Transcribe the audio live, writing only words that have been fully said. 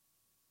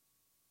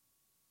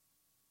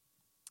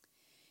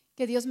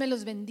Que Dios me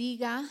los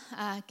bendiga,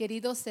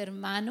 queridos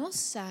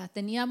hermanos.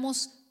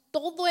 Teníamos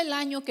todo el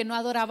año que no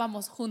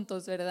adorábamos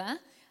juntos,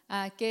 ¿verdad?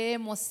 Qué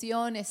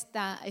emoción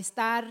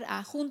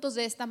estar juntos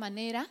de esta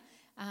manera.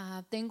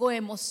 Tengo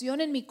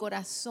emoción en mi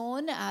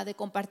corazón de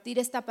compartir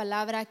esta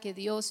palabra que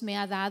Dios me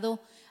ha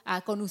dado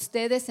con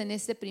ustedes en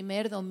este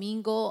primer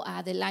domingo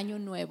del año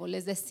nuevo.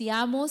 Les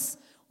deseamos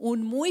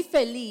un muy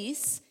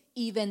feliz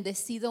y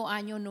bendecido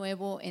año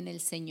nuevo en el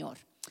Señor.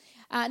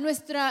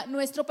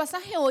 Nuestro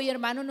pasaje hoy,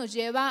 hermano, nos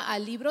lleva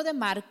al libro de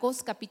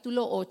Marcos,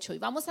 capítulo 8. Y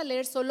vamos a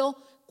leer solo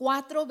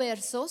 4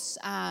 versos,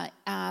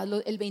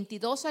 el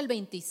 22 al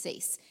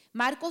 26.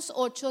 Marcos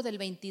 8, del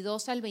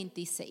 22 al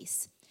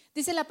 26.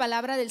 Dice la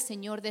palabra del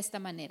Señor de esta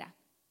manera.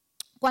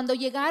 Cuando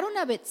llegaron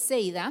a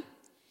Betsaida,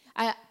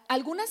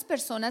 algunas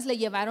personas le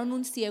llevaron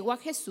un ciego a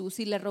Jesús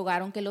y le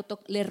rogaron que lo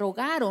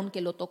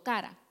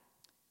tocara.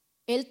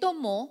 Él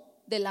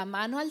tomó de la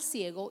mano al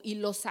ciego y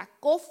lo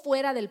sacó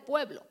fuera del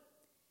pueblo.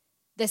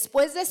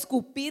 Después de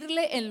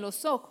escupirle en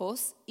los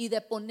ojos y de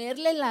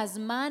ponerle las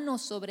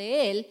manos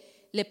sobre él,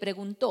 le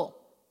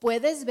preguntó: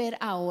 ¿puedes ver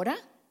ahora?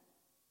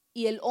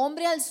 Y el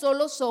hombre alzó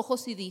los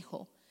ojos y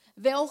dijo: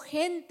 veo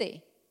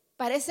gente,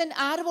 parecen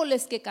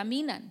árboles que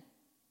caminan.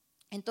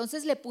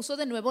 Entonces le puso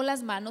de nuevo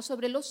las manos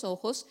sobre los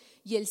ojos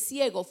y el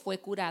ciego fue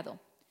curado.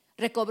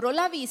 Recobró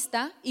la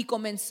vista y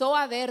comenzó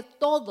a ver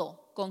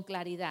todo con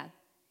claridad.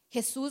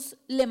 Jesús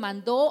le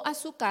mandó a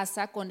su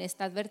casa con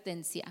esta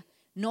advertencia: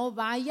 no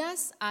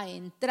vayas a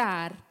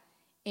entrar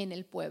en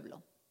el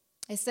pueblo.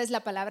 Esta es la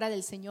palabra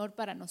del Señor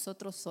para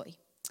nosotros hoy.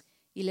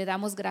 Y le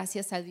damos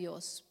gracias a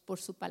Dios por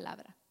su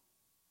palabra.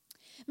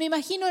 Me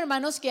imagino,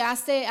 hermanos, que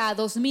hace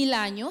 2000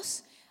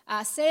 años,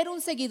 ser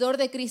un seguidor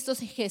de Cristo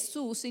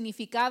Jesús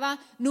significaba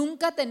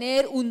nunca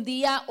tener un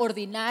día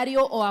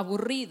ordinario o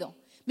aburrido.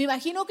 Me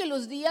imagino que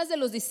los días de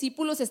los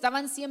discípulos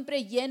estaban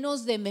siempre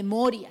llenos de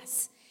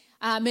memorias.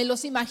 Me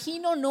los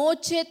imagino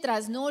noche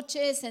tras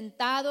noche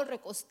sentados,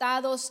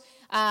 recostados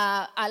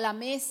a la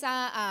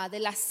mesa de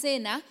la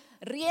cena,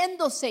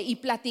 riéndose y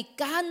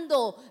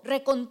platicando,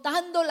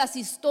 recontando las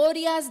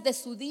historias de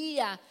su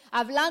día,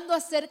 hablando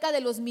acerca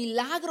de los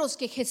milagros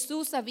que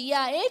Jesús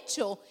había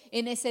hecho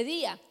en ese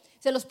día.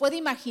 Se los puede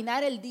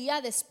imaginar el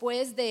día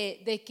después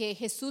de que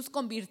Jesús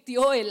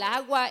convirtió el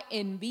agua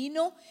en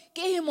vino.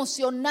 Qué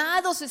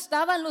emocionados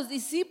estaban los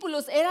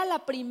discípulos. Era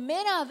la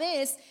primera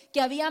vez que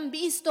habían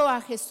visto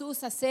a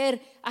Jesús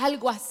hacer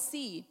algo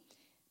así.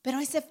 Pero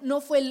ese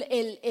no fue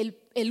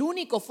el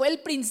único, fue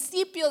el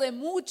principio de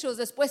muchos.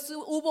 Después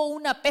hubo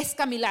una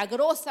pesca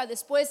milagrosa.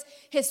 Después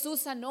Jesús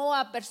sanó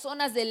a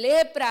personas de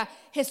lepra.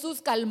 Jesús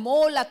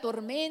calmó la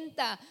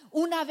tormenta.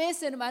 Una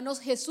vez, hermanos,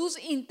 Jesús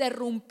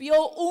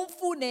interrumpió un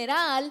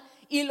funeral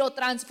y lo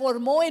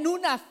transformó en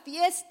una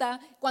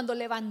fiesta cuando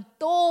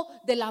levantó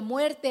de la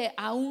muerte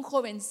a un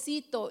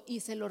jovencito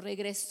y se lo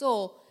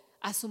regresó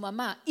a su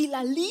mamá. Y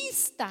la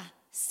lista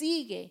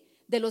sigue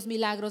de los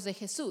milagros de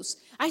Jesús.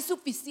 Hay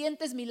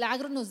suficientes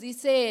milagros, nos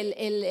dice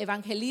el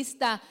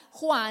evangelista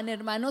Juan,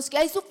 hermanos, que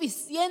hay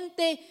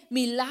suficientes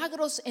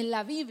milagros en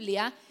la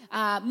Biblia.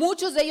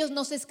 Muchos de ellos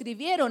no se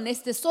escribieron,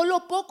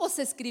 solo pocos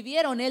se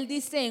escribieron. Él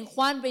dice en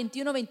Juan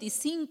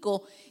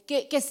 21:25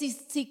 que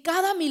si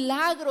cada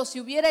milagro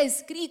se hubiera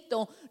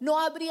escrito, no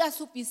habría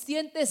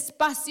suficiente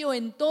espacio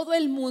en todo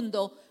el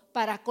mundo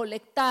para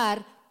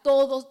colectar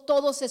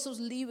todos esos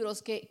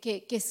libros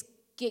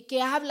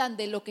que hablan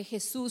de lo que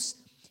Jesús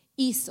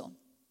hizo.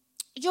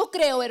 Yo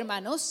creo,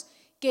 hermanos,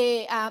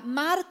 que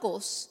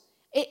Marcos,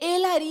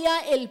 él haría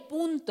el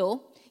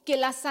punto que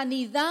la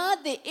sanidad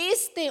de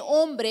este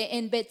hombre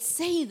en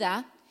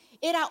Betsaida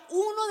era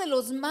uno de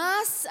los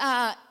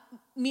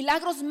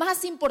milagros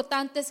más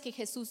importantes que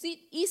Jesús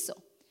hizo.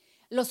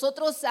 Los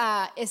otros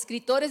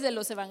escritores de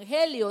los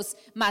evangelios,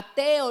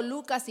 Mateo,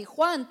 Lucas y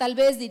Juan, tal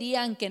vez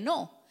dirían que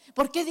no.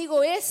 ¿Por qué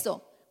digo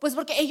eso? Pues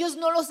porque ellos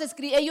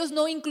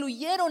no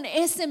incluyeron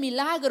ese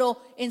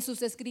milagro en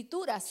sus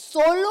escrituras.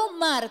 Solo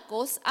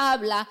Marcos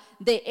habla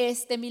de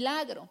este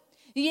milagro.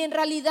 Y en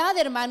realidad,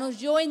 hermanos,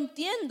 yo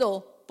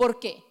entiendo por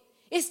qué.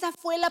 Esta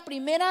fue la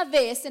primera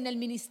vez en el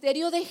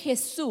ministerio de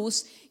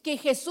Jesús que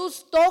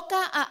Jesús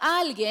toca a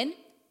alguien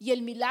y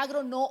el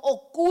milagro no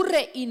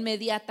ocurre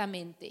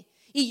inmediatamente.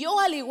 Y yo,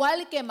 al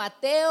igual que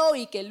Mateo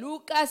y que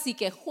Lucas y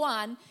que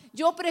Juan,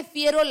 yo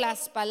prefiero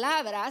las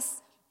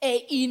palabras: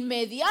 e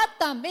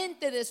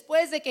inmediatamente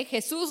después de que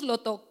Jesús lo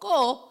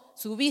tocó,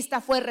 su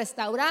vista fue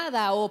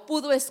restaurada, o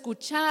pudo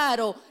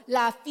escuchar, o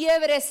la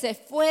fiebre se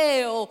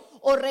fue,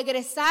 o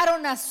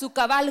regresaron a su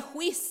cabal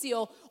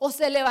juicio, o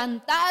se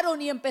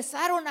levantaron y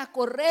empezaron a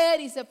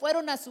correr y se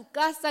fueron a su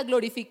casa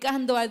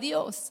glorificando a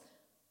Dios.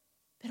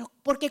 Pero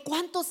porque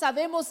 ¿cuántos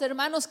sabemos,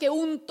 hermanos, que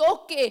un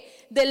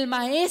toque del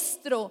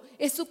maestro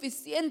es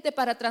suficiente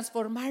para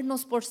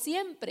transformarnos por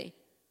siempre?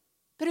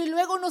 Pero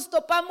luego nos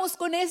topamos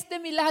con este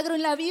milagro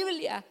en la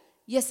Biblia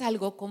y es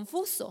algo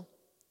confuso.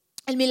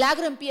 El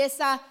milagro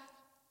empieza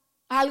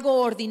algo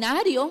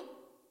ordinario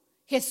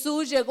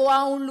Jesús llegó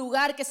a un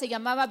lugar que se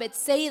llamaba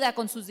Betsaida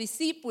con sus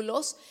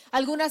discípulos.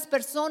 Algunas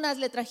personas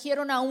le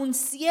trajeron a un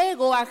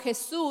ciego a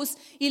Jesús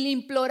y le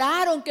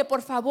imploraron que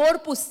por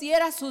favor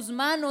pusiera sus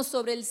manos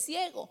sobre el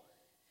ciego.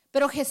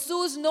 Pero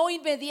Jesús no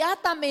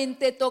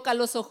inmediatamente toca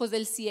los ojos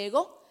del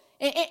ciego.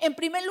 En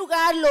primer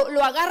lugar,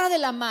 lo agarra de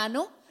la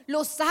mano,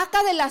 lo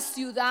saca de la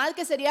ciudad,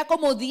 que sería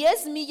como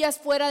 10 millas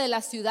fuera de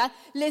la ciudad,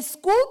 le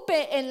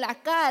escupe en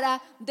la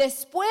cara,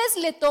 después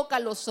le toca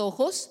los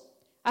ojos.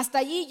 Hasta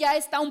allí ya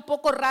está un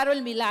poco raro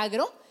el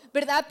milagro,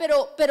 ¿verdad?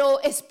 Pero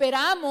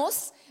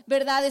esperamos,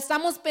 ¿verdad?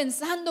 Estamos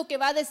pensando que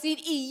va a decir,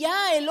 y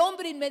ya el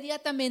hombre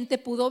inmediatamente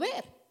pudo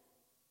ver,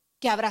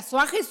 que abrazó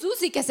a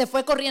Jesús y que se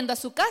fue corriendo a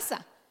su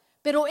casa.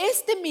 Pero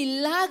este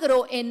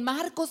milagro en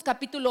Marcos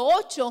capítulo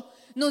 8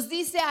 nos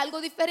dice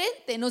algo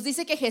diferente. Nos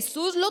dice que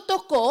Jesús lo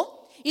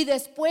tocó y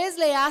después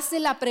le hace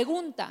la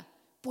pregunta,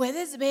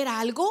 ¿puedes ver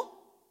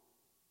algo?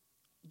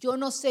 Yo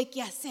no sé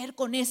qué hacer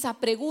con esa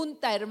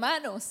pregunta,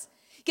 hermanos.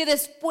 Que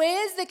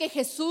después de que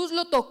Jesús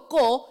lo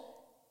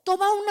tocó,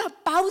 toma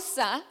una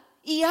pausa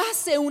y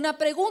hace una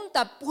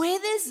pregunta,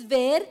 ¿puedes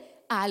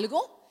ver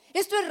algo?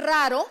 Esto es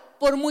raro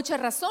por muchas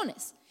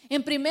razones.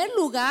 En primer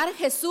lugar,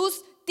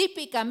 Jesús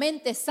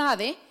típicamente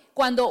sabe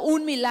cuando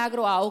un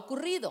milagro ha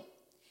ocurrido.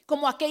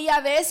 Como aquella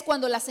vez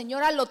cuando la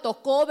señora lo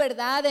tocó,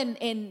 ¿verdad?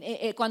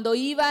 Cuando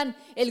iban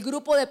el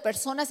grupo de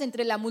personas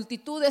entre la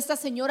multitud, esta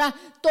señora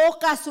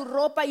toca su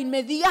ropa,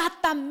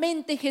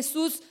 inmediatamente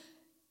Jesús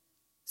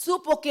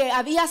supo que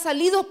había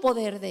salido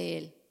poder de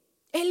él.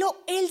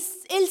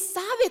 Él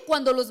sabe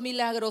cuando los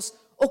milagros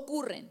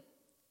ocurren.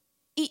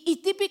 Y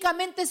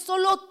típicamente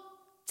solo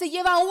se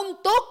lleva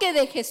un toque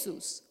de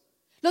Jesús.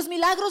 Los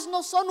milagros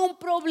no son un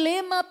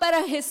problema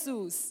para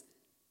Jesús.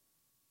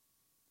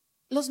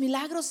 Los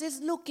milagros es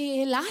lo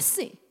que Él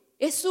hace.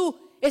 Es su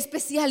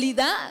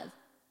especialidad.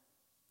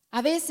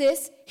 A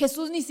veces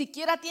Jesús ni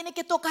siquiera tiene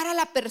que tocar a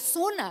la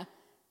persona.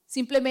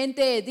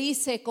 Simplemente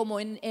dice, como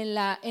en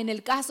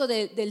el caso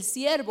del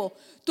siervo,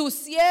 tu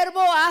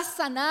siervo ha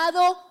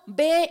sanado,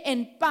 ve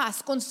en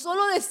paz. Con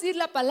solo decir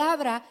la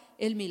palabra,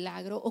 el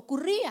milagro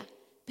ocurría.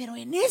 Pero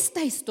en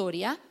esta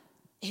historia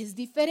es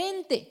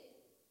diferente.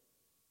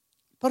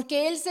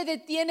 Porque Él se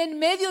detiene en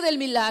medio del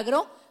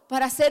milagro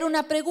para hacer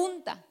una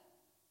pregunta.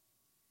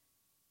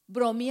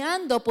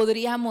 Bromeando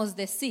podríamos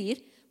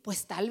decir,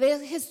 pues tal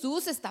vez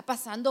Jesús está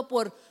pasando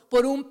por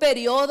un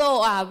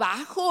periodo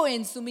abajo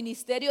en su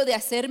ministerio de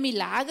hacer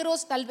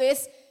milagros. Tal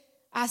vez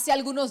hace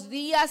algunos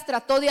días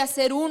trató de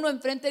hacer uno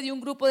enfrente de un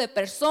grupo de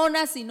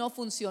personas y no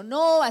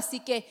funcionó,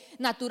 así que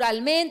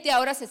naturalmente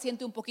ahora se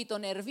siente un poquito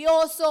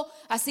nervioso,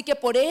 así que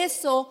por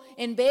eso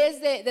en vez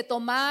de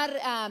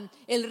tomar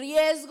el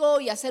riesgo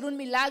y hacer un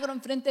milagro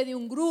enfrente de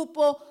un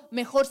grupo,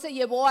 mejor se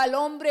llevó al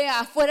hombre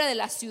afuera de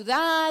la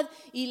ciudad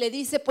y le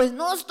dice, pues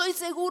no estoy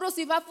seguro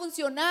si va a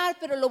funcionar,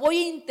 pero lo voy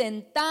a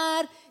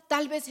intentar.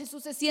 Tal vez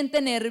Jesús se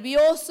siente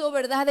nervioso,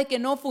 ¿verdad? De que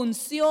no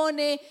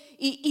funcione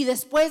y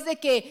después de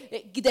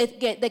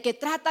que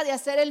trata de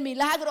hacer el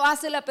milagro,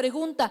 hace la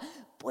pregunta,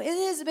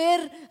 ¿puedes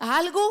ver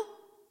algo?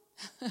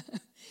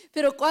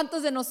 Pero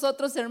 ¿cuántos de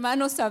nosotros,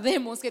 hermanos,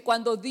 sabemos que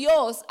cuando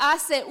Dios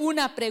hace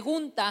una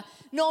pregunta,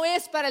 no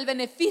es para el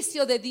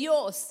beneficio de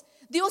Dios?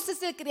 Dios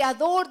es el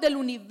creador del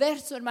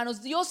universo,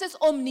 hermanos. Dios es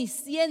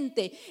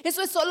omnisciente.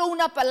 Eso es solo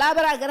una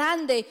palabra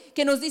grande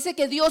que nos dice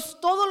que Dios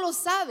todo lo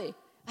sabe.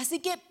 Así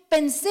que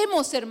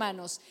pensemos,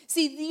 hermanos,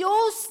 si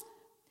Dios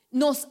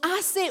nos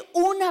hace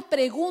una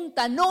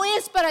pregunta, no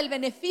es para el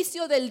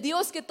beneficio del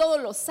Dios que todo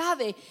lo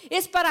sabe,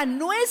 es para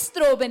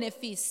nuestro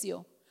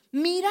beneficio.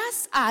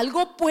 ¿Miras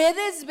algo?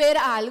 ¿Puedes ver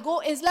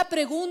algo? Es la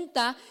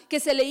pregunta que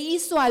se le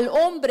hizo al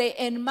hombre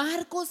en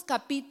Marcos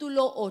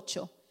capítulo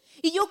 8.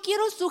 Y yo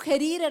quiero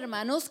sugerir,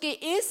 hermanos, que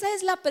esa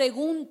es la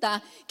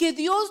pregunta que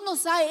Dios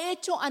nos ha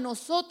hecho a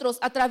nosotros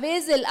a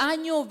través del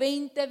año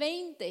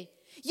 2020.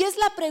 Y es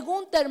la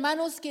pregunta,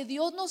 hermanos, que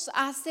Dios nos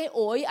hace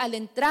hoy al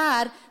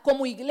entrar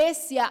como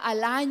iglesia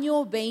al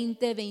año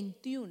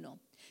 2021.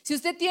 Si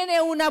usted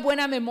tiene una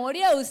buena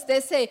memoria,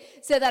 usted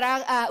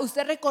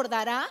usted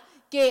recordará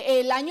que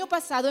el año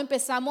pasado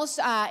empezamos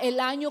el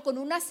año con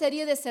una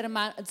serie de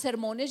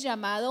sermones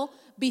llamado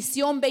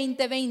Visión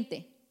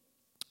 2020.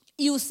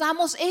 Y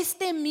usamos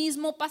este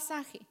mismo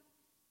pasaje.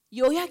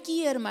 Y hoy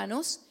aquí,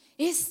 hermanos,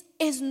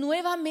 es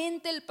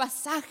nuevamente el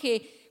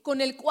pasaje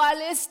con el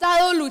cual he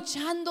estado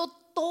luchando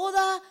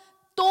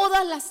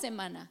toda la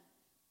semana.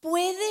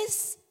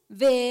 ¿Puedes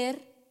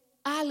ver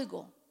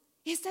algo?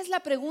 Esta es la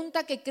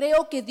pregunta que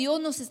creo que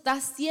Dios nos está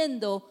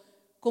haciendo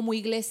como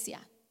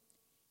iglesia.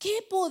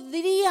 ¿Qué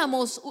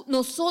podríamos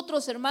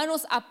nosotros,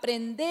 hermanos,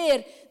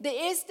 aprender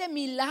de este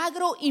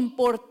milagro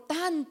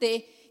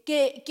importante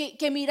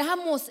que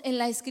miramos en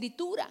la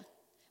Escritura?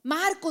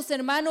 Marcos,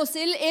 hermanos,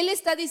 él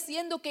está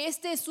diciendo que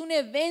este es un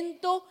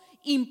evento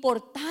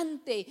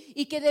importante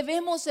y que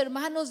debemos,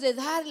 hermanos, de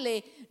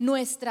darle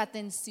nuestra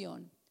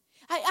atención.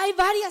 Hay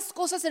varias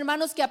cosas,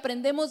 hermanos, que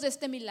aprendemos de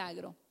este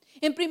milagro.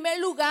 En primer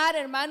lugar,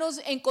 hermanos,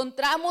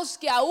 encontramos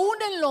que aún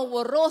en lo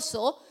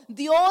borroso,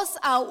 Dios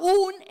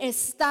aún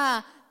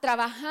está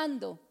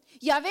trabajando.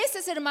 Y a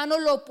veces, hermano,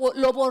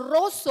 lo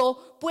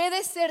borroso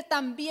puede ser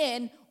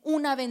también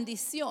una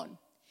bendición.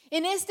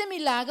 En este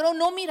milagro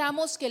no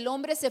miramos que el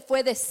hombre se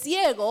fue de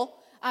ciego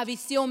a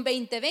visión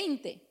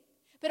 2020,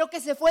 pero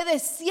que se fue de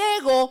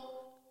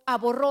ciego a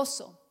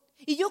borroso.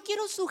 Y yo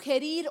quiero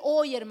sugerir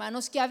hoy,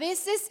 hermanos, que a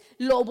veces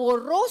lo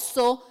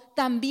borroso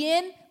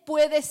también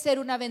puede ser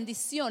una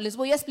bendición. Les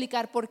voy a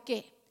explicar por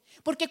qué.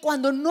 Porque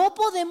cuando no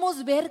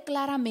podemos ver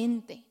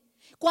claramente,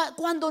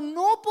 cuando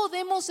no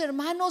podemos,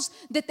 hermanos,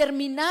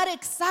 determinar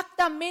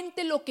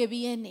exactamente lo que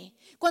viene,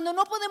 cuando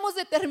no podemos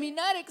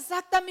determinar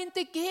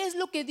exactamente qué es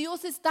lo que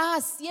Dios está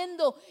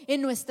haciendo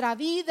en nuestra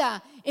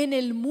vida, en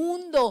el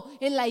mundo,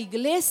 en la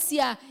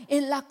iglesia,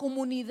 en la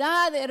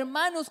comunidad,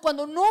 hermanos,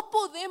 cuando no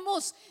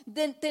podemos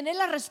tener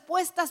las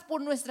respuestas por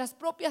nuestras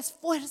propias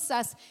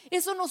fuerzas,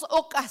 eso nos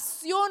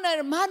ocasiona,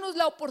 hermanos,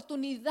 la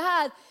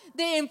oportunidad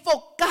de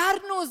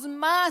enfocarnos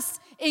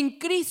más en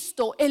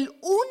Cristo, el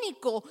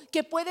único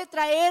que puede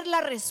traer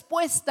la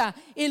respuesta,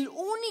 el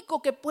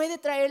único que puede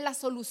traer la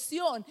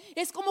solución.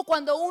 Es como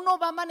cuando uno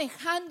va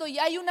manejando y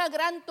hay una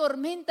gran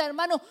tormenta,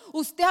 hermano,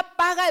 usted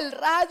apaga el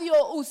radio,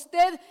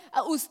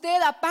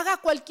 usted apaga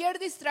cualquier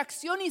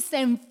distracción y se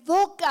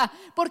enfoca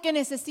porque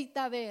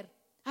necesita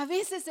ver. A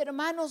veces,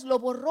 hermanos, lo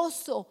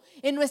borroso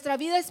en nuestra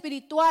vida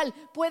espiritual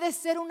puede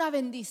ser una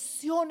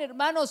bendición,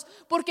 hermanos,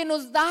 porque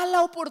nos da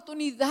la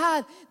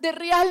oportunidad de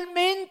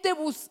realmente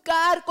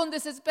buscar con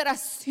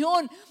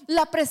desesperación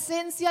la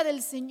presencia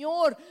del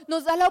Señor.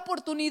 Nos da la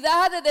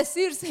oportunidad de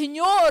decir: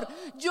 Señor,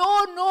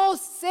 yo no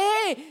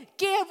sé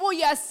qué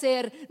voy a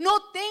hacer,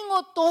 no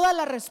tengo todas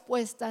las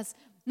respuestas.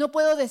 No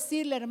puedo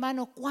decirle,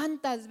 hermano,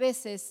 cuántas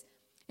veces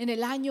en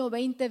el año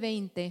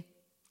 2020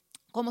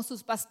 como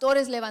sus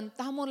pastores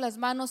levantamos las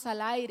manos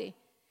al aire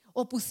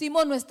o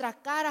pusimos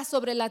nuestra cara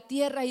sobre la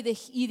tierra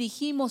y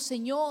dijimos: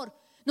 Señor,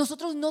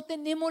 nosotros no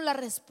tenemos las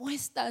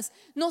respuestas,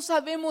 no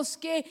sabemos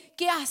qué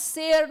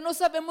hacer, no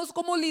sabemos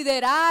cómo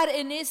liderar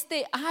en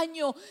este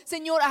año.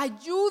 Señor,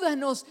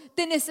 ayúdanos,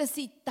 te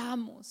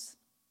necesitamos.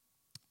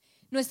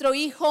 Nuestro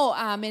hijo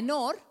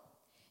menor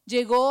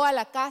llegó a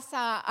la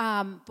casa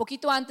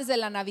poquito antes de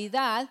la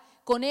Navidad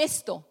con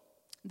esto,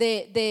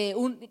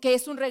 que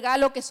es un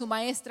regalo que su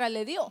maestra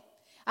le dio.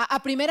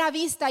 A primera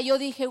vista yo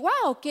dije: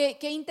 wow, qué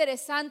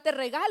interesante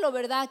regalo,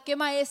 ¿verdad? Qué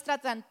maestra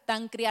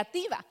tan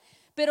creativa.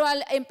 Pero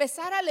al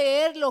empezar a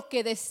leer lo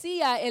que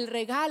decía el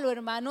regalo,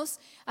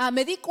 hermanos,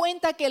 me di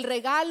cuenta que el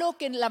regalo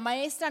que la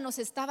maestra nos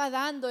estaba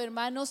dando,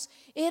 hermanos,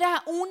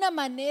 era una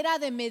manera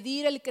de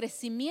medir el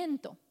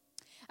crecimiento.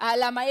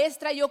 La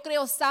maestra, yo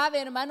creo, sabe,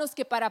 hermanos,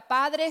 que para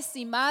padres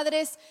y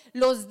madres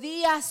los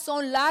días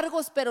son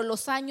largos, pero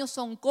los años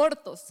son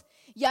cortos.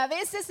 Y a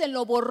veces en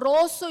lo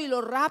borroso y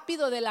lo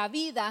rápido de la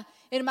vida,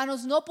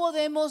 hermanos, no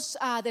podemos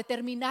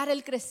determinar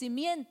el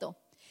crecimiento.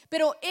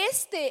 Pero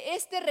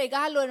este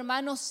regalo,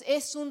 hermanos,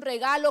 es un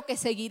regalo que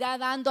seguirá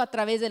dando a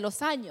través de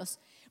los años.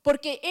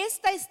 Porque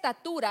esta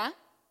estatura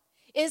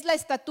es la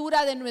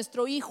estatura de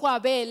nuestro hijo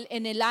Abel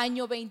en el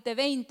año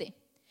 2020.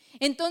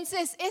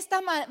 Entonces, esta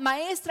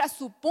maestra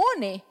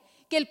supone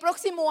que el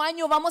próximo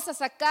año vamos a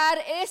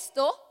sacar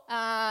esto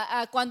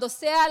cuando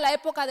sea la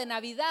época de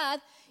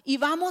Navidad, y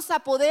vamos a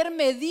poder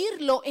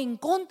medirlo en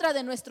contra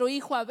de nuestro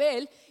hijo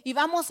Abel, y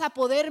vamos a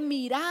poder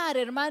mirar,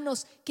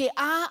 hermanos, que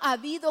ha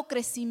habido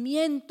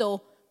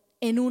crecimiento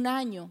en un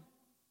año.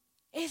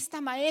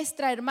 Esta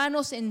maestra,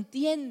 hermanos,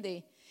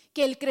 entiende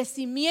que el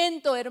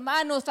crecimiento,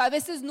 hermanos, a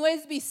veces no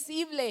es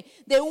visible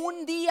de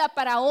un día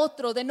para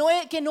otro,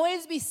 que no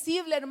es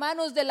visible,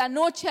 hermanos, de la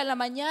noche a la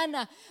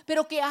mañana,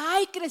 pero que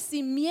hay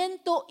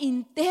crecimiento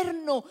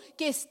interno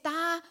que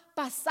está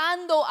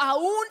pasando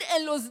aún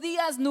en los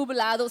días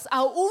nublados,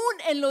 aún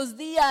en los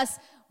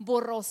días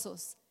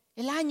borrosos.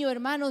 El año,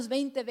 hermanos,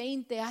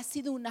 2020 ha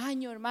sido un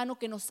año, hermano,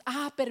 que nos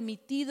ha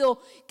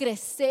permitido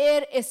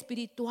crecer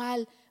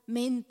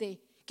espiritualmente,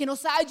 que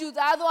nos ha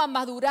ayudado a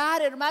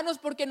madurar, hermanos,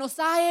 porque nos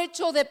ha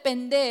hecho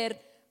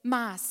depender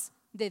más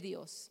de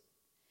Dios.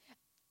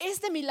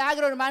 Este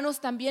milagro, hermanos,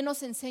 también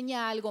nos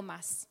enseña algo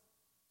más.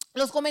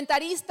 Los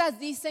comentaristas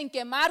dicen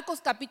que Marcos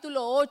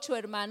capítulo 8,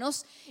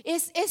 hermanos,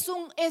 es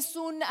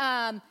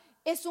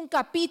un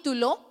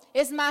capítulo.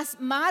 Es más,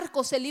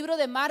 Marcos, el libro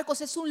de Marcos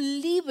es un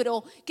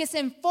libro que se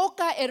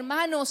enfoca,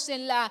 hermanos,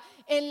 en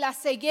la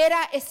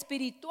ceguera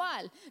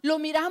espiritual. Lo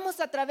miramos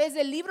a través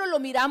del libro, lo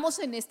miramos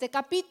en este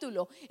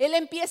capítulo. Él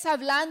empieza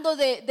hablando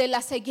de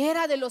la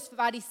ceguera de los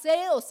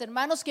fariseos,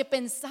 hermanos, que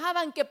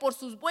pensaban que por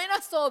sus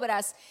buenas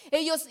obras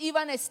ellos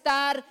iban a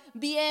estar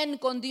bien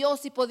con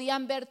Dios y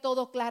podían ver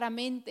todo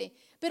claramente.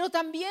 Pero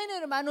también,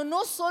 hermano,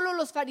 no solo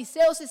los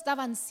fariseos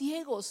estaban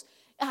ciegos,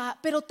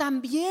 pero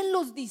también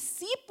los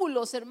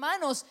discípulos,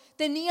 hermanos,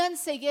 tenían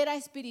ceguera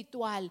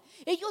espiritual.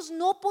 Ellos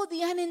no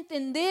podían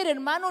entender,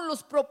 hermanos,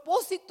 los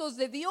propósitos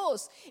de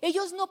Dios.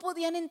 Ellos no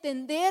podían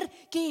entender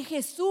que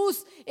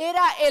Jesús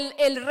era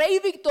el rey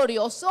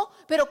victorioso,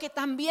 pero que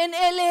también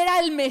Él era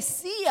el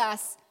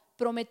Mesías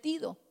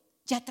prometido.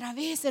 Y a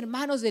través,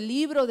 hermanos, del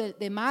libro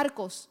de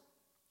Marcos,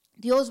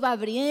 Dios va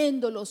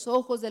abriendo los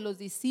ojos de los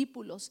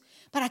discípulos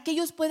para que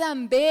ellos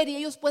puedan ver y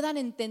ellos puedan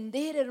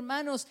entender,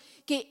 hermanos,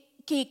 que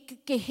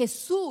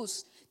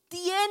Jesús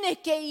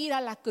tiene que ir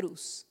a la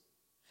cruz.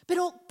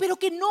 Pero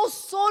que no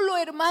solo,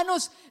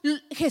 hermanos,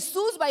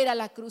 Jesús va a ir a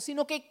la cruz,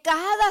 sino que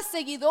cada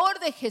seguidor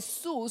de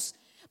Jesús,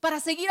 para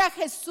seguir a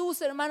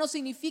Jesús, hermanos,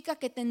 significa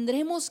que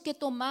tendremos que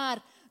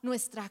tomar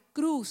nuestra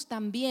cruz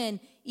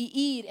también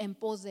y ir en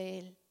pos de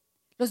Él.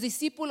 Los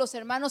discípulos,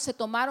 hermanos, se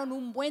tomaron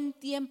un buen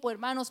tiempo,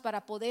 hermanos,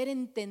 para poder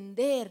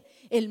entender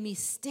el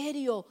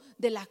misterio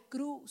de la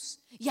cruz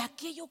y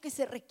aquello que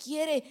se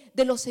requiere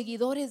de los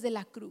seguidores de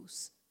la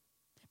cruz.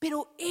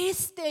 Pero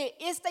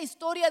esta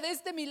historia de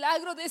este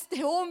milagro, de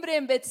este hombre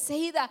en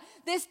Betsaida,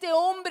 de este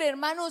hombre,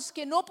 hermanos,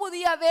 que no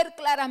podía ver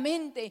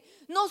claramente,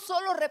 no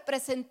solo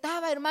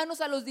representaba, hermanos,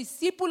 a los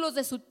discípulos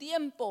de su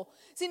tiempo,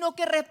 sino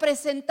que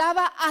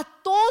representaba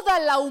a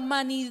toda la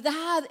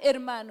humanidad,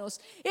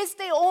 hermanos.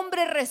 Este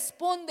hombre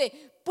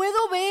responde: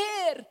 puedo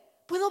ver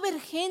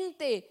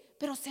gente,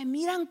 pero se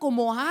miran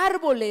como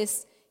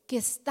árboles que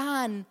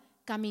están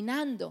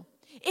caminando.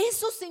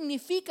 Eso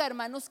significa,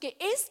 hermanos, que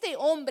este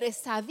hombre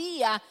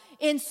sabía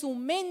en su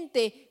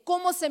mente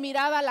cómo se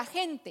miraba la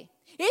gente.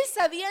 Él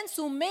sabía en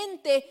su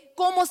mente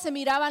cómo se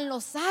miraban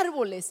los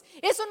árboles.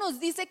 Eso nos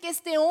dice que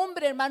este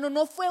hombre, hermano,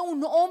 no fue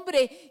un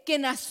hombre que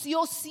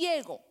nació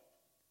ciego.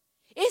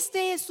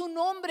 Este es un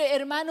hombre,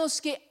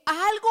 hermanos, que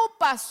algo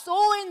pasó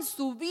en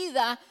su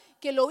vida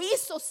que lo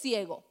hizo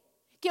ciego,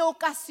 que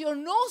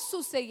ocasionó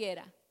su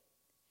ceguera.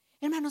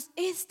 Hermanos,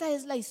 esta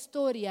es la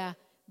historia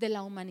de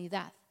la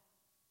humanidad.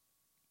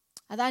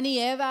 Adán y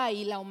Eva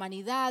y la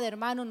humanidad,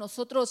 hermano,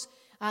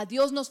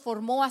 Dios nos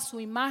formó a su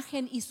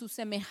imagen y su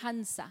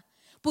semejanza,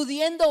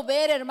 pudiendo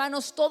ver,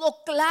 hermanos,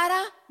 todo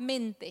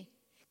claramente.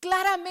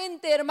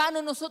 Claramente,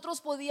 hermano,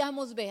 nosotros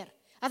podíamos ver.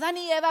 Adán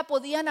y Eva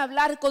podían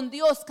hablar con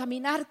Dios,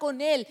 caminar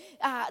con Él,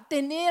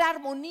 tener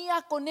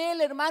armonía con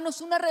Él, hermanos,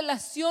 una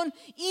relación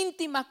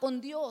íntima con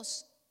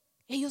Dios.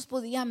 Ellos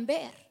podían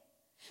ver.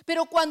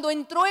 Pero cuando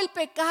entró el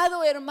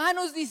pecado,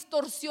 hermanos,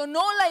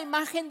 distorsionó la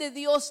imagen de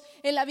Dios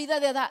en la vida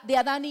de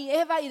Adán y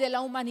Eva y de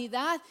la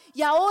humanidad.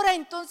 Y ahora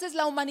entonces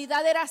la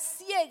humanidad era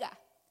ciega.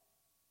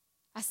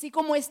 Así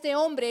como este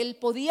hombre, él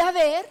podía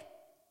ver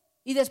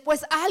y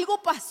después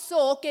algo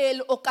pasó que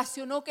él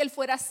ocasionó que él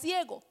fuera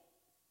ciego.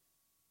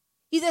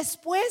 Y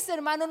después,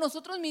 hermanos,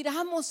 nosotros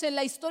miramos en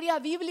la historia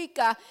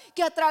bíblica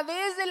que a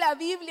través de la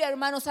Biblia,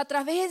 hermanos, a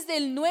través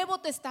del Nuevo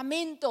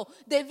Testamento,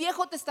 del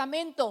Viejo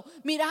Testamento,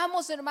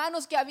 miramos,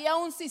 hermanos, que había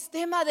un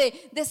sistema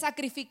de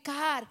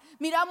sacrificar.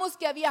 Miramos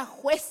que había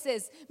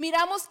jueces,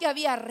 miramos que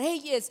había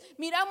reyes,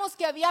 miramos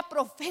que había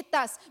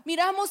profetas,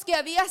 miramos que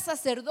había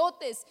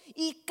sacerdotes.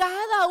 Y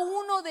cada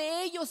uno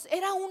de ellos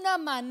era una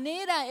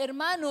manera,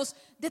 hermanos,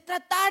 de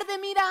tratar de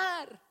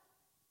mirar.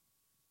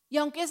 Y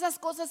aunque esas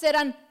cosas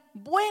eran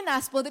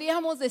buenas,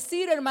 podríamos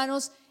decir,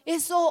 hermanos,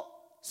 eso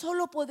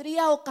solo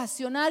podría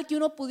ocasionar que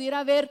uno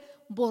pudiera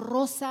ver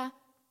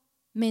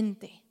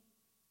borrosamente.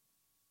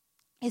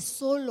 Es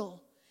solo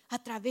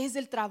a través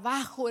del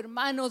trabajo,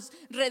 hermanos,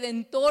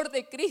 redentor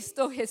de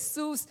Cristo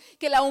Jesús,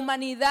 que la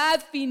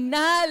humanidad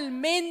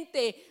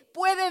finalmente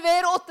puede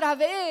ver otra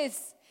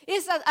vez.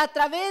 Es a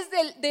través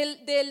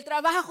del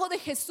trabajo de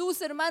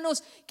Jesús,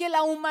 hermanos, que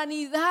la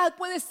humanidad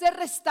puede ser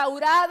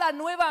restaurada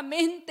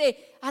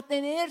nuevamente a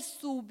tener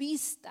su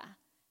vista.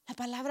 La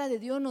palabra de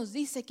Dios nos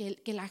dice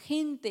que la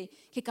gente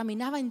que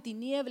caminaba en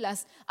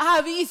tinieblas ha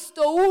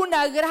visto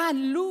una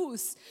gran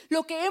luz.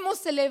 Lo que hemos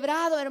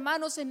celebrado,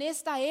 hermanos, en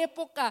esta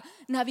época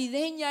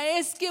navideña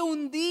es que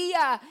un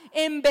día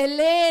en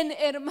Belén,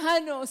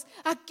 hermanos,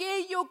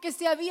 aquello que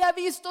se había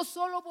visto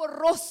solo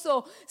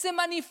borroso se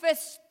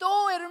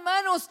manifestó,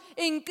 hermanos,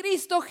 en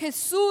Cristo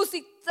Jesús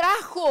y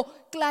trajo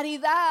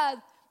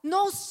claridad.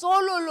 No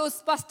solo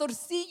los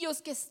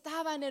pastorcillos que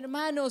estaban,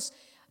 hermanos,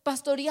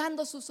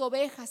 pastoreando sus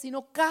ovejas,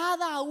 sino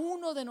cada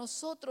uno de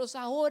nosotros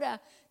ahora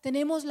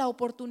tenemos la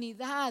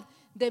oportunidad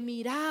de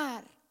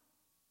mirar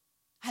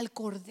al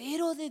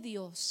Cordero de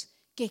Dios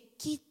que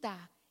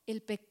quita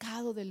el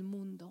pecado del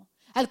mundo,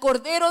 al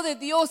Cordero de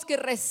Dios que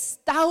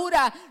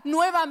restaura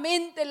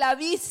nuevamente la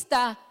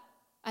vista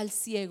al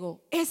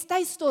ciego. Esta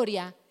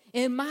historia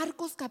en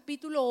Marcos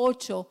capítulo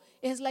 8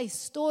 es la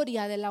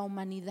historia de la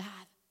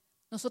humanidad.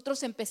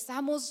 Nosotros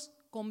empezamos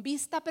con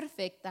vista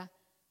perfecta.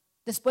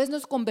 Después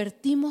nos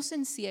convertimos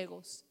en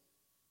ciegos.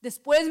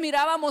 Después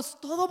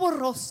mirábamos todo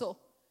borroso.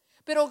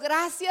 Pero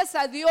gracias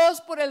a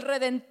Dios por el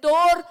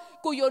Redentor,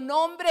 cuyo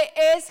nombre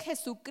es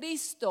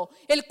Jesucristo,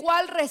 el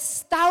cual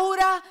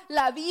restaura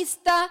la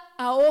vista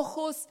a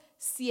ojos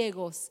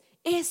ciegos.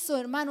 Eso,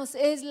 hermanos,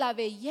 es la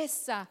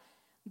belleza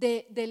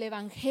del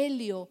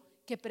evangelio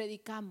que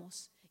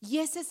predicamos. Y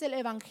ese es el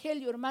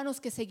evangelio, hermanos,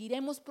 que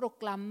seguiremos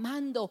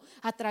proclamando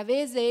a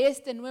través de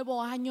este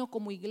nuevo año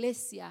como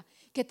iglesia,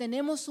 que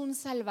tenemos un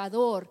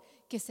Salvador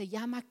que se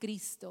llama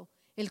Cristo,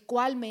 el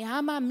cual me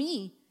ama a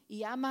mí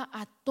y ama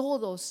a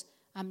todos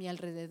a mi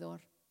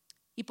alrededor.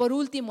 Y por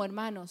último,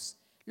 hermanos,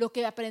 lo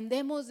que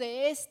aprendemos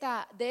de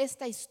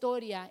esta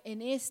historia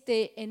en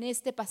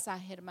este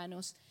pasaje,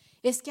 hermanos,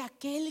 es que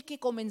aquel que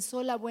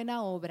comenzó la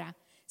buena obra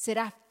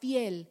será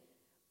fiel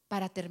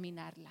para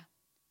terminarla.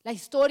 La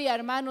historia,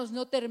 hermanos,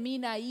 no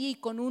termina ahí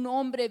con un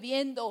hombre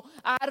viendo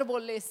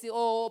árboles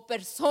o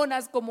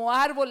personas como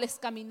árboles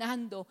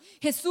caminando.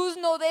 Jesús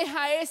no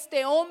deja a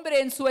este hombre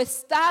en su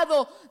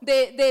estado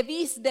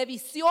de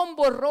visión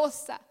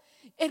borrosa.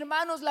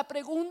 Hermanos, la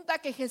pregunta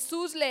que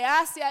Jesús le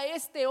hace a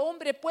este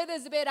hombre,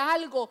 ¿puedes ver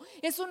algo?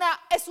 Es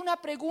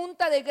una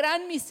pregunta de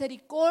gran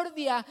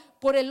misericordia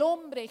por el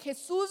hombre.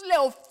 Jesús le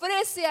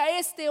ofrece a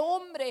este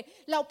hombre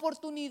la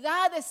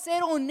oportunidad de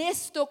ser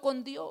honesto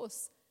con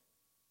Dios.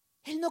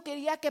 Él no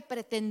quería que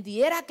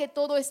pretendiera que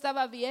todo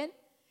estaba bien.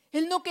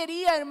 Él no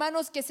quería,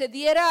 hermanos, que se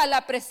diera a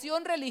la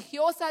presión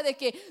religiosa de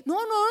que no,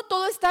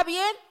 todo está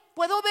bien,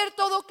 puedo ver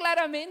todo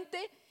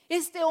claramente.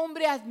 Este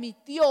hombre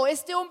admitió,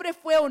 este hombre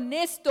fue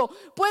honesto.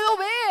 Puedo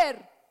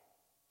ver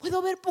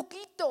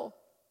poquito,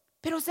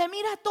 pero se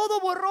mira todo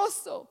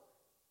borroso.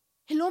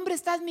 El hombre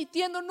está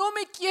admitiendo, no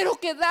me quiero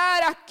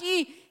quedar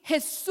aquí.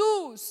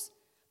 Jesús,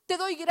 te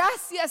doy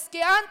gracias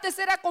que antes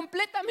era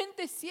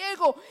completamente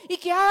ciego y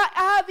que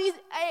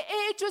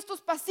he hecho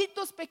estos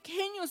pasitos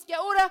pequeños que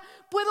ahora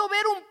puedo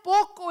ver un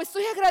poco.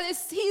 Estoy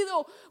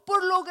agradecido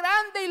por lo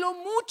grande y lo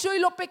mucho y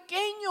lo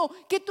pequeño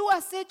que tú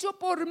has hecho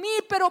por mí,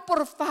 pero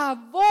por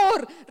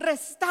favor,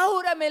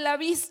 restáurame la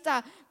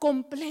vista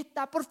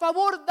completa. Por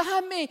favor,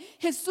 dame,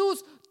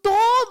 Jesús,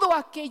 todo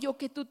aquello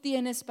que tú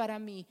tienes para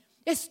mí.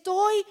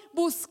 Estoy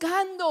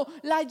buscando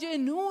la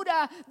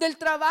llenura del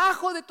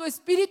trabajo de tu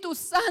Espíritu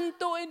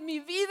Santo en mi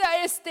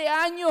vida este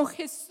año,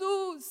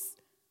 Jesús.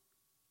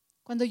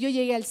 Cuando yo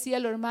llegue al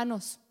cielo,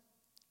 hermanos,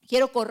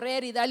 quiero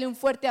correr y darle un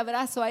fuerte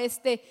abrazo a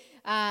este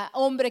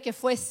hombre que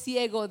fue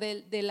ciego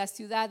de la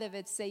ciudad de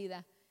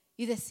Bethsaida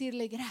y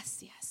decirle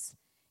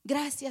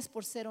gracias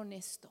por ser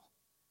honesto.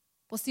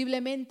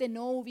 Posiblemente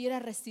no hubiera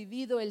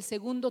recibido el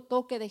segundo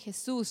toque de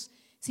Jesús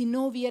si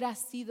no hubiera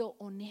sido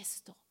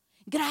honesto.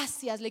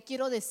 Gracias, le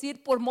quiero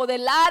decir, por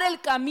modelar el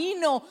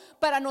camino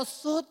para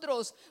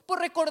nosotros, por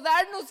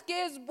recordarnos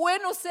que es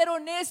bueno ser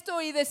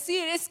honesto y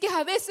decir, es que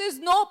a veces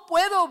no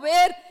puedo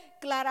ver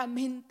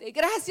claramente.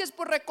 Gracias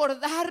por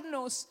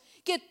recordarnos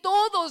que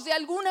todos de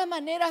alguna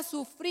manera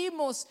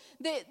sufrimos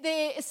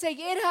de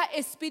ceguera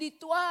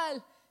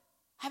espiritual.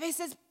 A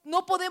veces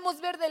no podemos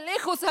ver de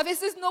lejos, a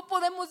veces no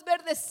podemos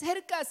ver de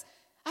cerca.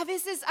 A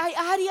veces hay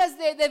áreas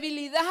de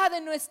debilidad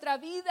en nuestra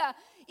vida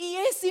y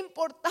es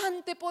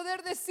importante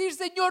poder decir,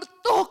 Señor,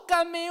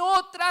 tócame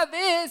otra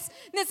vez.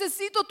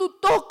 Necesito tu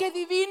toque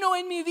divino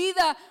en mi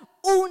vida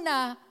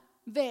una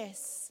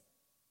vez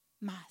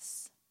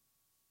más.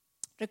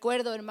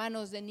 Recuerdo,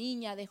 hermanos, de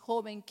niña, de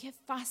joven, qué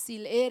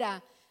fácil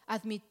era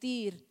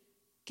admitir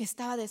que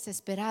estaba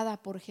desesperada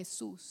por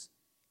Jesús,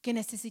 que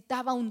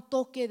necesitaba un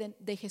toque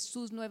de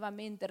Jesús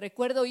nuevamente.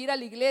 Recuerdo ir a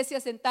la iglesia,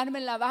 sentarme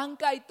en la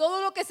banca y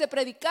todo lo que se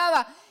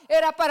predicaba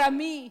era para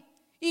mí.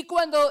 Y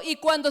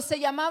cuando se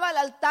llamaba al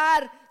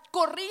altar,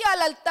 corría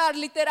al altar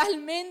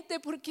literalmente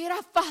porque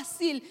era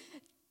fácil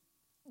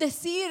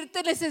decir,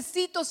 te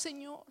necesito,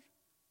 Señor.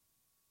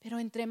 Pero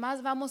entre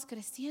más vamos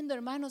creciendo,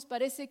 hermanos,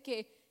 parece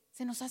que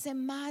se nos hace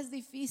más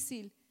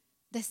difícil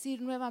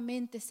decir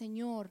nuevamente,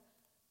 Señor,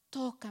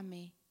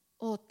 tócame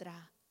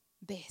otra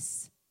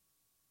vez.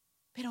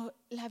 Pero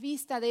la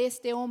vista de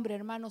este hombre,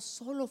 hermanos,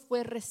 solo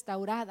fue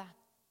restaurada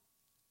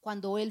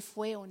cuando él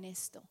fue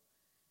honesto.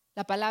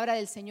 La palabra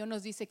del Señor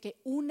nos dice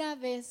que una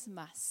vez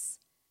más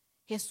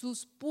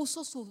Jesús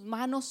puso sus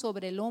manos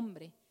sobre el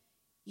hombre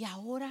y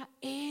ahora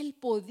él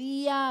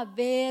podía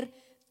ver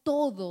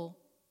todo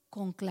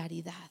con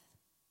claridad.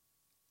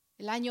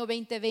 El año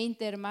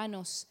 2020,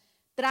 hermanos,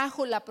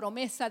 trajo la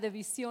promesa de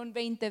visión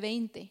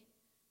 2020,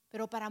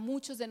 pero para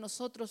muchos de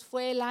nosotros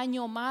fue el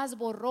año más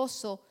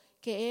borroso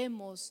que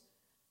hemos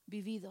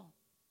vivido.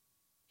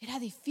 Era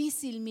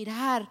difícil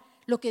mirar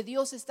lo que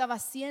Dios estaba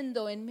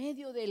haciendo en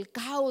medio del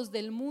caos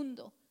del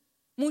mundo.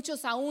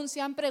 Muchos aún se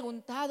han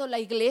preguntado, ¿la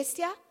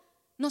iglesia?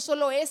 No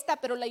solo esta,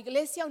 pero la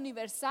iglesia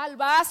universal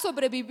va a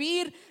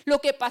sobrevivir lo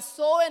que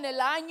pasó en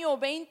el año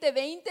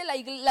 2020.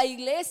 La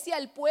iglesia,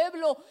 el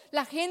pueblo,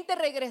 la gente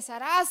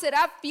regresará,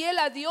 será fiel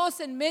a Dios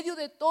en medio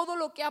de todo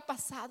lo que ha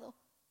pasado.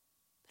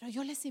 Pero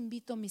yo les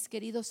invito, mis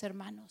queridos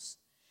hermanos,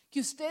 que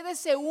ustedes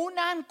se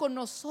unan con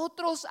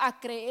nosotros a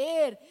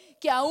creer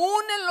que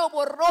aún en lo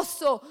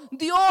borroso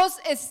Dios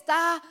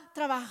está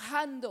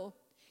trabajando.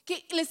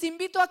 Que les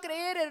invito a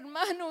creer,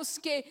 hermanos,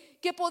 que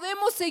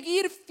podemos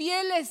seguir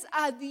fieles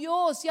a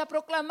Dios y a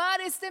proclamar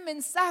este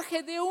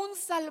mensaje de un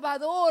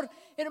Salvador,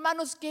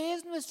 hermanos, que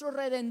es nuestro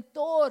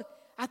Redentor,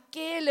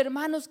 aquel,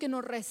 hermanos, que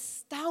nos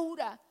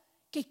restaura,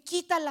 que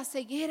quita la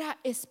ceguera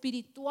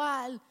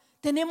espiritual.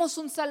 Tenemos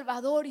un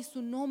Salvador y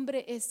su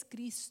nombre es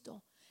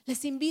Cristo.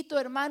 Les invito,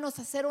 hermanos,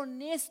 a ser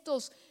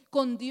honestos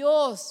con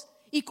Dios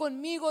y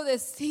conmigo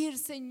decir,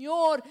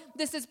 Señor,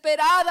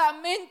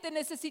 desesperadamente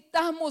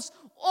necesitamos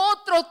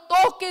otro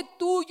toque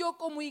tuyo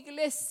como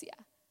iglesia.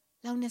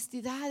 La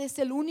honestidad es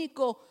el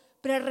único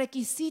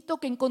prerequisito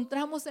que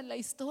encontramos en la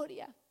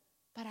historia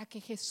para que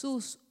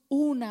Jesús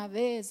una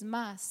vez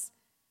más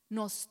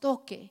nos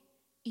toque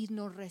y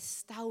nos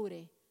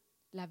restaure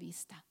la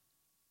vista.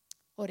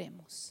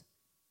 Oremos.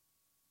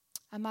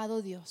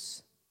 Amado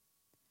Dios,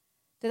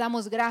 te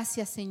damos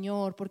gracias,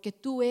 Señor, porque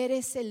tú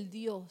eres el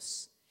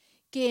Dios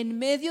que en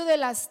medio de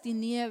las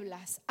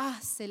tinieblas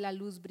hace la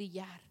luz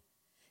brillar.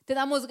 Te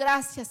damos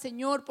gracias,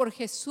 Señor, por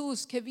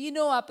Jesús que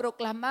vino a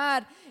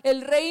proclamar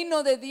el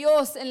reino de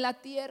Dios en la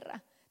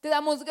tierra. Te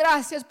damos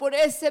gracias por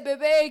ese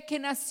bebé que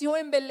nació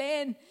en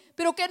Belén,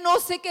 pero que no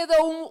se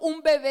quedó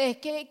un bebé,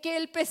 que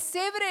el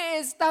pesebre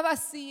está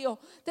vacío.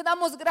 Te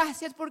damos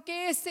gracias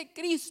porque ese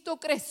Cristo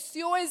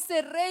creció,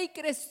 ese rey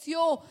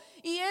creció.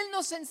 Y Él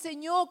nos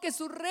enseñó que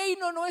su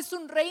reino no es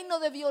un reino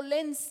de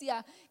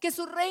violencia, que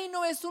su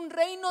reino es un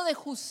reino de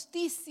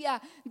justicia,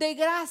 de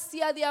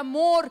gracia, de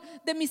amor,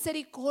 de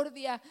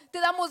misericordia. Te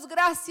damos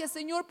gracias,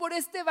 Señor, por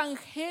este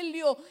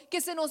evangelio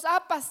que se nos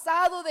ha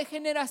pasado de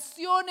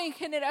generación en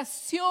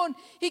generación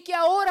y que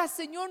ahora,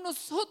 Señor,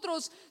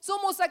 nosotros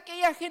somos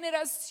aquella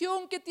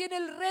generación que tiene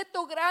el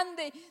reto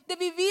grande de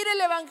vivir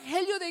el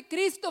evangelio de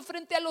Cristo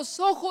frente a los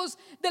ojos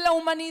de la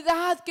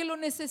humanidad que lo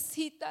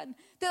necesitan.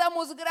 Te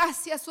damos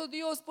gracias, oh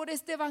Dios, por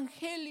este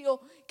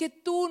evangelio que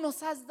tú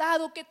nos has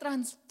dado, que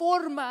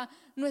transforma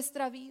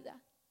nuestra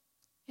vida.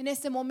 En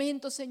este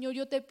momento, Señor,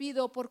 yo te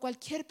pido por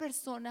cualquier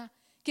persona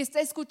que está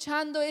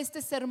escuchando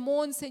este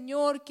sermón,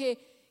 Señor, que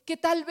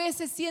tal vez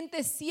se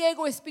siente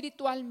ciego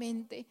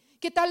espiritualmente,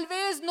 que tal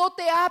vez no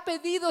te ha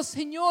pedido,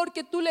 Señor,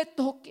 que tú le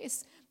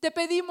toques. Te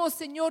pedimos,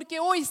 Señor, que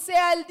hoy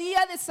sea el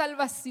día de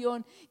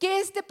salvación, que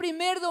este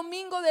primer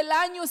domingo del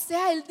año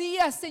sea el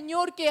día,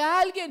 Señor, que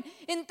alguien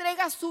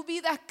entrega su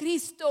vida a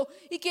Cristo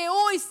y que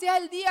hoy sea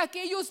el día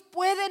que ellos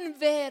pueden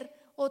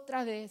ver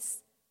otra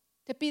vez.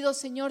 Te pido,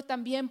 Señor,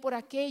 también por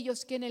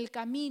aquellos que en el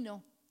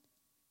camino,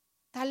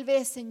 tal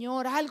vez,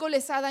 Señor, algo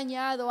les ha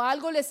dañado,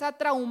 algo les ha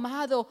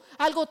traumado,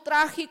 algo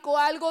trágico,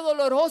 algo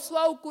doloroso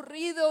ha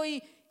ocurrido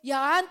y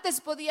ya antes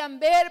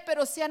podían ver,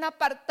 pero se han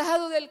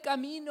apartado del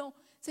camino.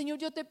 Señor,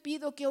 yo te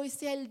pido que hoy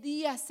sea el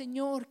día,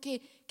 Señor,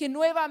 que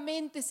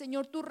nuevamente,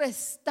 Señor, tú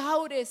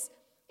restaures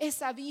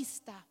esa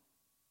vista.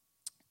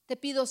 Te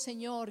pido,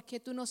 Señor, que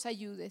tú nos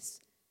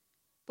ayudes,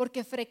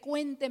 porque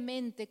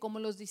frecuentemente, como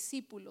los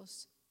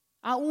discípulos,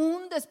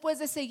 aún después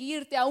de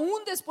seguirte,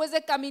 aún después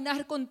de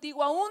caminar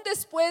contigo, aún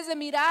después de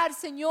mirar,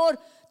 Señor,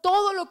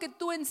 todo lo que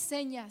tú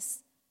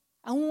enseñas,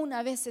 aún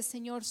a veces,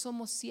 Señor,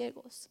 somos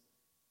ciegos.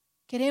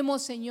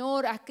 Queremos,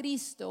 Señor, a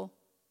Cristo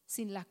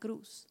sin la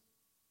cruz.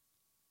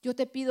 Yo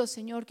te pido,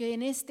 Señor, que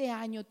en este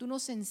año tú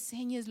nos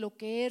enseñes lo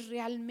que es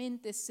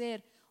realmente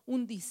ser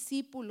un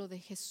discípulo de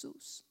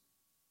Jesús.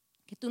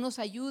 Que tú nos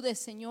ayudes,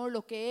 Señor,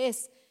 lo que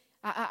es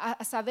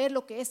a saber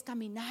lo que es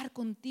caminar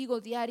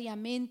contigo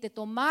diariamente,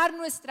 tomar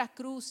nuestra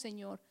cruz,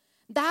 Señor,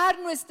 dar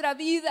nuestra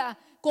vida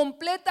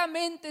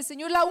completamente,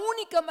 Señor. La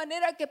única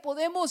manera que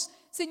podemos,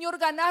 Señor,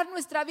 ganar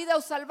nuestra vida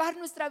o salvar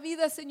nuestra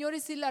vida, Señor,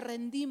 es si la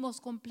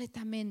rendimos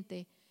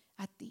completamente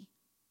a ti.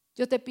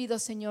 Yo te pido,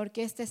 Señor,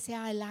 que este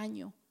sea el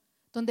año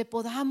donde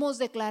podamos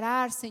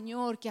declarar,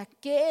 Señor, que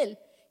aquel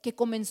que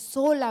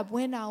comenzó la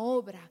buena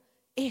obra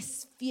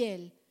es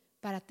fiel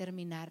para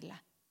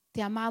terminarla.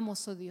 Te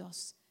amamos, oh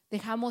Dios.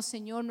 Dejamos,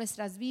 Señor,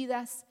 nuestras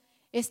vidas,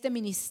 este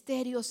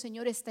ministerio,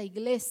 Señor, esta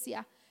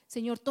iglesia,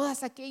 Señor,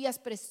 todas aquellas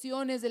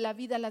presiones de la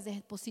vida las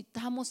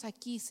depositamos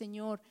aquí,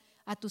 Señor,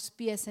 a tus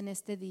pies en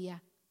este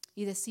día.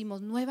 Y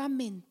decimos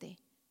nuevamente,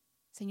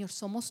 Señor,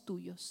 somos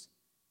tuyos,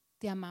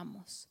 te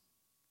amamos,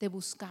 te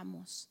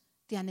buscamos,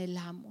 te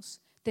anhelamos.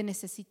 Te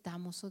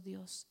necesitamos, oh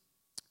Dios.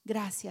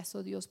 Gracias,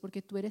 oh Dios,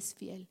 porque tú eres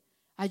fiel.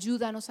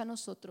 Ayúdanos a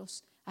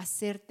nosotros a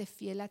serte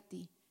fiel a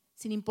ti,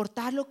 sin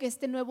importar lo que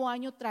este nuevo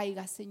año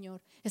traiga,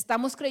 Señor.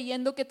 Estamos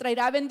creyendo que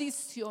traerá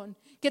bendición,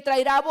 que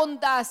traerá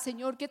bondad,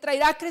 Señor, que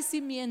traerá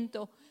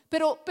crecimiento.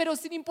 Pero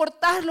sin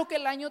importar lo que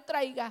el año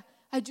traiga,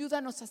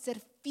 ayúdanos a ser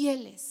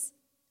fieles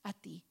a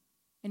ti.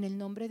 En el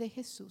nombre de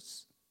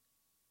Jesús.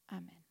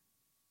 Amén.